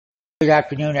Good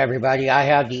afternoon, everybody. I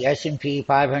have the S&P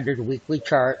 500 weekly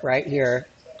chart right here.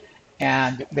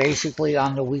 And basically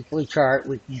on the weekly chart,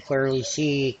 we can clearly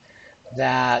see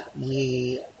that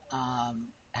we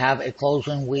have a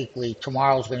closing weekly.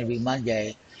 Tomorrow is going to be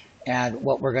Monday. And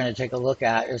what we're going to take a look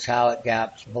at is how it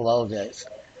gaps below this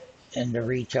in the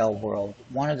retail world.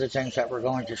 One of the things that we're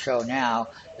going to show now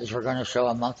is we're going to show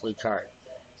a monthly chart.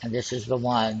 And this is the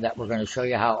one that we're going to show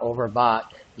you how overbought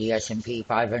the S&P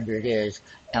 500 is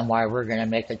and why we're going to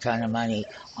make a ton of money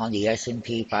on the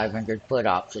S&P 500 put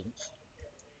options.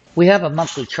 We have a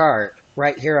monthly chart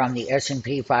right here on the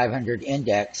S&P 500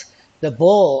 index. The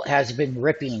bull has been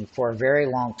ripping for a very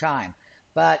long time.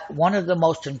 But one of the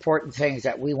most important things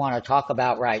that we want to talk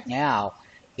about right now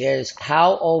is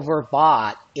how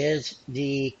overbought is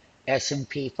the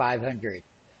S&P 500.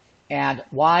 And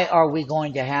why are we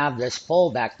going to have this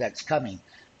pullback that's coming?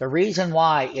 The reason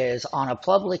why is on a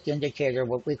public indicator,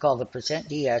 what we call the percent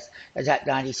DS, is at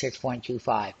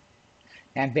 96.25.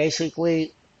 And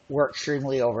basically, we're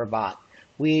extremely overbought.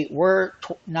 We were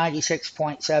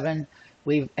 96.7.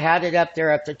 We've had it up there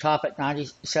at the top at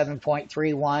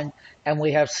 97.31, and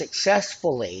we have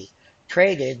successfully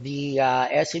traded the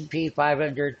S&P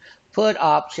 500 put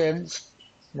options.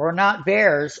 We're not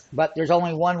bears, but there's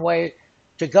only one way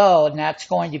to go, and that's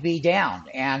going to be down.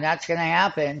 And that's going to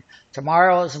happen.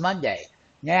 Tomorrow is Monday.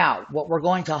 Now, what we're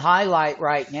going to highlight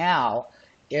right now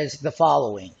is the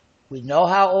following. We know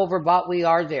how overbought we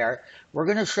are there. We're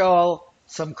going to show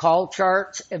some call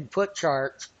charts and put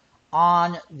charts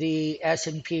on the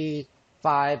S&P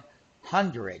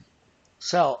 500.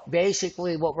 So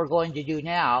basically what we're going to do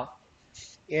now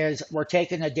is we're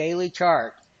taking a daily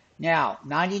chart. Now,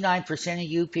 99% of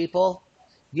you people,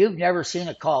 you've never seen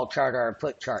a call chart or a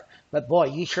put chart. But boy,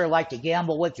 you sure like to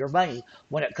gamble with your money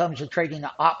when it comes to trading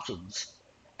the options.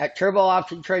 At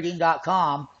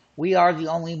turbooptiontrading.com, we are the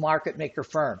only market maker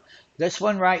firm. This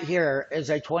one right here is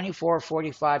a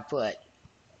 24.45 put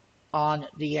on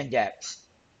the index.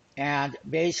 And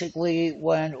basically,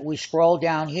 when we scroll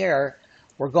down here,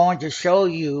 we're going to show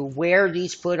you where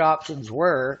these put options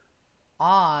were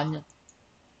on.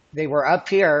 They were up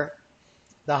here.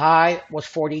 The high was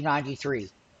 40.93.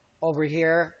 Over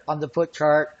here on the put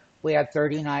chart, we have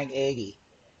 39.80.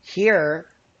 Here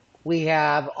we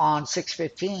have on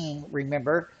 615,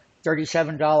 remember,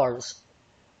 $37.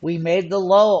 We made the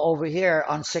low over here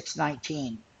on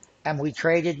 619, and we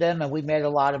traded them, and we made a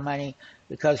lot of money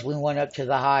because we went up to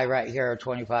the high right here at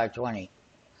 25.20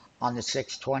 on the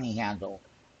 620 handle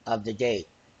of the date.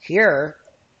 Here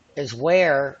is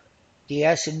where the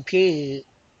S&P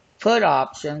put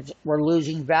options were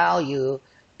losing value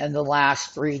in the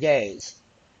last 3 days.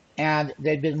 And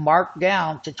they've been marked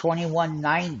down to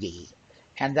 21.90.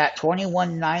 And that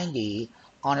 21.90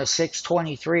 on a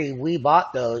 623, we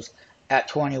bought those at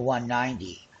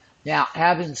 21.90. Now,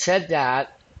 having said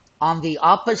that, on the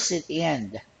opposite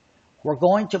end, we're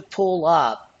going to pull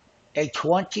up a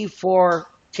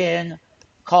 24.10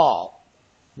 call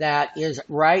that is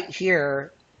right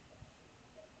here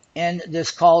in this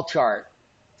call chart.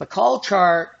 The call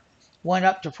chart went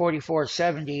up to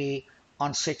 44.70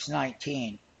 on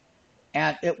 619,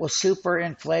 and it was super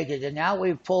inflated. And now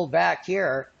we've pulled back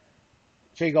here.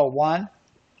 So you go 1,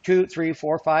 2, 3,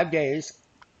 4, 5 days.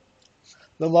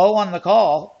 The low on the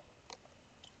call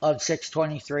of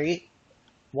 623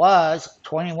 was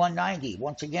 21.90.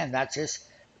 Once again, that's this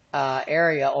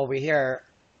area over here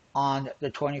on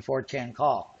the 24.10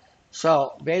 call.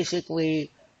 So basically,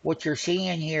 what you're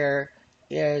seeing here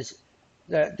is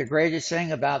the greatest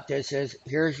thing about this is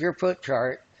here's your put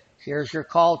chart, here's your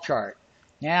call chart.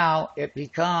 Now it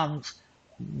becomes,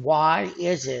 why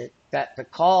is it that the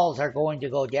calls are going to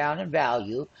go down in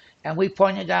value? And we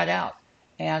pointed that out.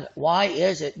 And why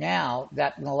is it now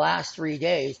that in the last 3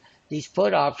 days, these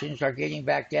put options are getting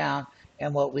back down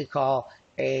in what we call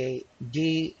a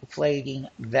deflating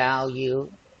value?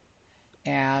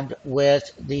 And with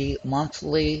the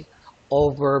monthly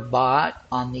overbought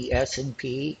on the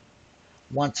S&P,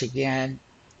 once again,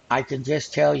 I can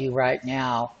just tell you right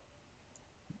now,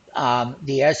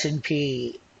 the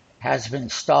S&P has been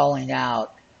stalling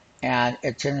out, and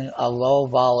it's in a low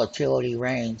volatility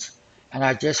range. And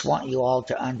I just want you all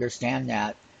to understand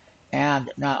that. And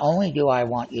not only do I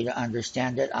want you to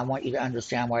understand it, I want you to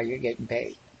understand why you're getting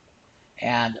paid.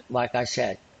 And like I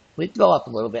said, we can go up a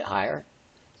little bit higher,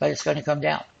 but it's going to come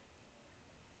down.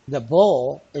 The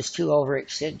bull is too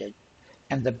overextended,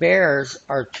 and the bears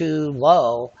are too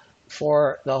low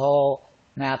for the whole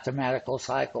mathematical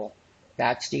cycle.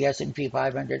 That's the S&P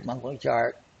 500 monthly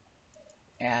chart.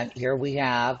 And here we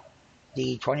have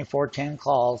the 24.10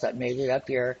 calls that made it up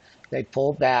here. They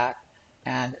pulled back.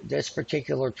 And this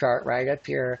particular chart right up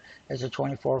here is a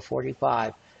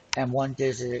 24.45, and when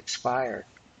does it expire?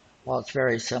 Well, it's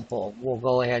very simple. We'll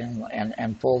go ahead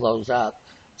and pull those up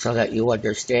so that you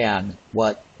understand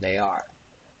what they are.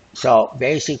 So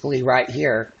basically right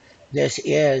here, this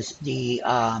is the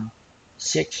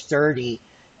 6:30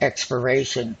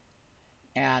 expiration.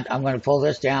 And I'm going to pull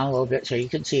this down a little bit so you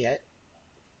can see it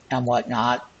and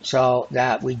whatnot, so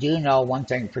that we do know one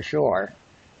thing for sure,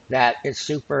 that it's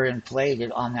super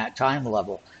inflated on that time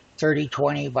level.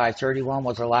 3020 by 31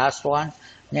 was the last one.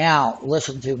 Now,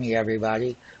 listen to me,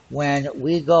 everybody. When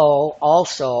we go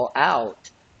also out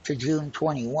to June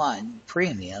 21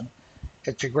 premium,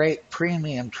 it's a great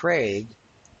premium trade,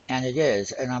 and it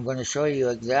is. And I'm going to show you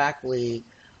exactly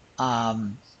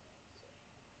um,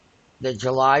 the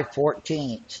July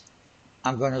 14th.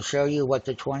 I'm going to show you what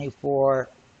the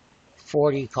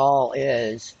 2440 call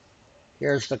is.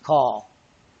 Here's the call.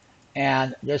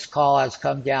 And this call has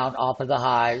come down off of the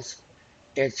highs.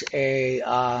 It's a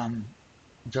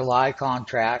July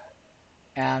contract,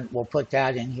 and we'll put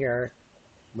that in here.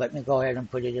 Let me go ahead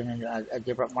and put it in a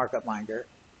different market minder,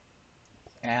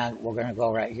 and we're going to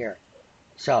go right here.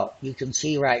 So you can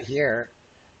see right here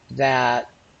that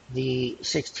the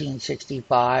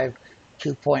 1665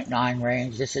 2.9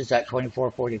 range, this is that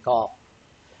 2440 call.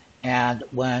 And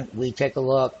when we take a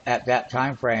look at that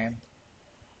time frame,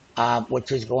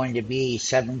 which is going to be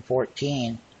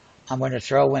 714, I'm going to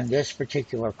throw in this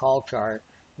particular call chart,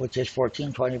 which is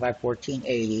 1420 by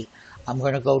 1480. I'm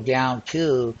going to go down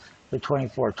to the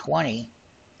 2420,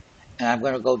 and I'm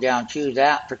going to go down to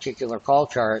that particular call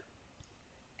chart.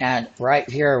 And right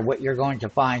here, what you're going to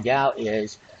find out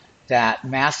is that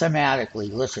mathematically,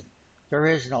 listen, there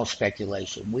is no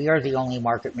speculation. We are the only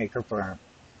market maker firm.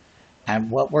 And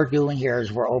what we're doing here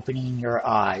is we're opening your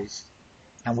eyes.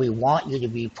 And we want you to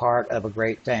be part of a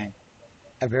great thing,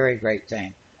 a very great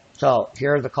thing. So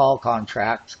here are the call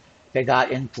contracts. They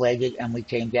got inflated and we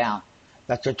came down.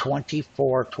 That's a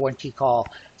 2420 call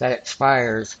that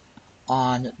expires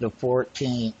on the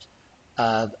 14th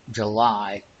of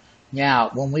July. Now,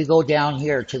 when we go down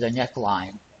here to the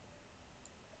neckline,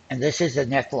 and this is the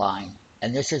neckline,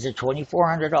 and this is a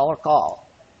 $2,400 call,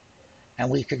 and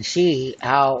we can see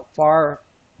how far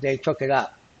they took it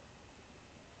up,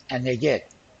 and they did.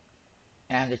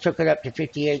 And they took it up to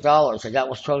 $58, and that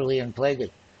was totally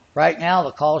inflated. Right now,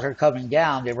 the calls are coming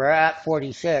down. They were at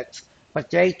 46, but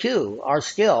they too are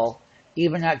still,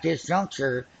 even at this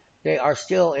juncture, they are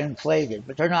still inflated,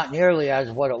 but they're not nearly as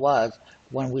what it was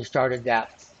when we started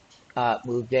that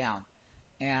move down.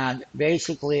 And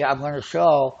basically, I'm going to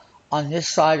show on this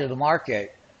side of the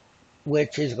market,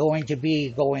 which is going to be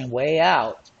going way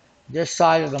out. This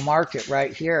side of the market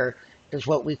right here is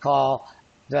what we call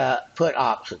the put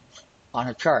options on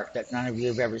a chart that none of you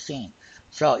have ever seen.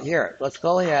 So here, let's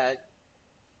go ahead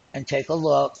and take a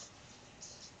look.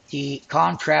 The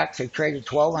contracts, they traded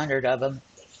 1,200 of them.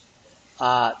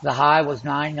 The high was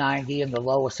 990 and the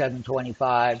low was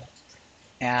 725.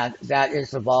 And that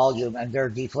is the volume, and they're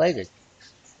deflated.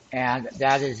 And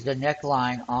that is the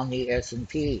neckline on the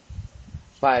S&P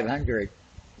 500.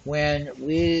 When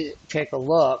we take a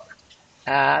look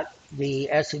at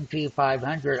the S&P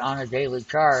 500 on a daily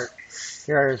chart,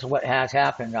 here's what has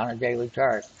happened on a daily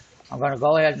chart. I'm going to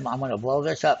go ahead and I'm going to blow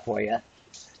this up for you. I'm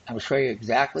going to show you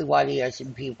exactly why the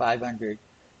S&P 500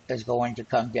 is going to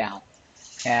come down.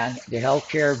 And the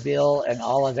healthcare bill and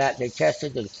all of that, they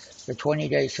tested the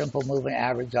 20-day simple moving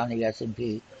average on the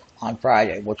S&P on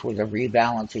Friday, which was a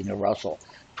rebalancing the Russell.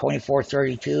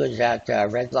 2432 is that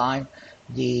red line.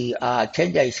 The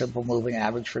 10-day simple moving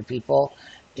average for people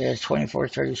is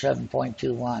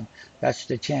 2437.21. That's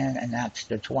the 10 and that's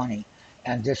the 20.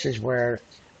 And this is where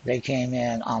they came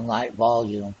in on light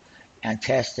volume and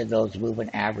tested those moving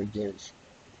averages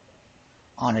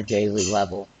on a daily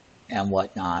level and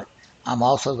whatnot. I'm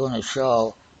also going to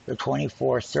show the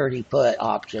 2430 put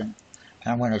option,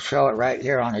 and I'm going to show it right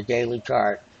here on a daily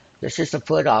chart. This is the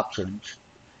put options,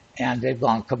 and they've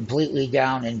gone completely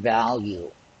down in value,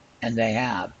 and they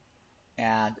have.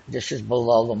 And this is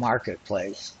below the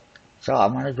marketplace. So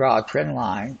I'm going to draw a trend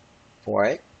line for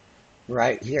it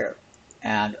right here.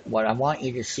 And what I want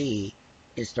you to see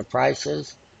is the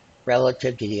prices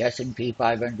relative to the S&P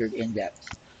 500 index.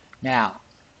 Now,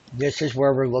 this is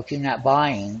where we're looking at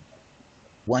buying.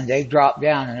 When they drop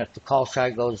down, and if the call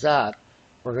side goes up,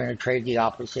 we're going to trade the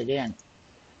opposite in.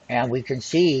 And we can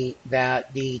see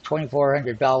that the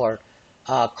 $2,400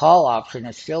 call option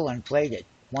is still inflated.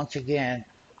 Once again,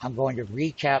 I'm going to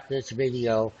recap this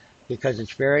video because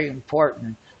it's very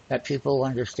important that people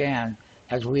understand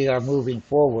as we are moving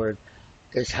forward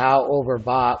is how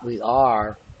overbought we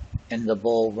are in the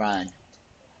bull run.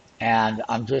 And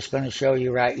I'm just going to show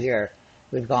you right here.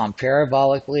 We've gone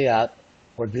parabolically up.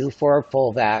 We're due for a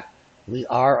pullback. We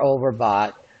are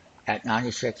overbought at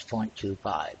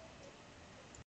 96.25.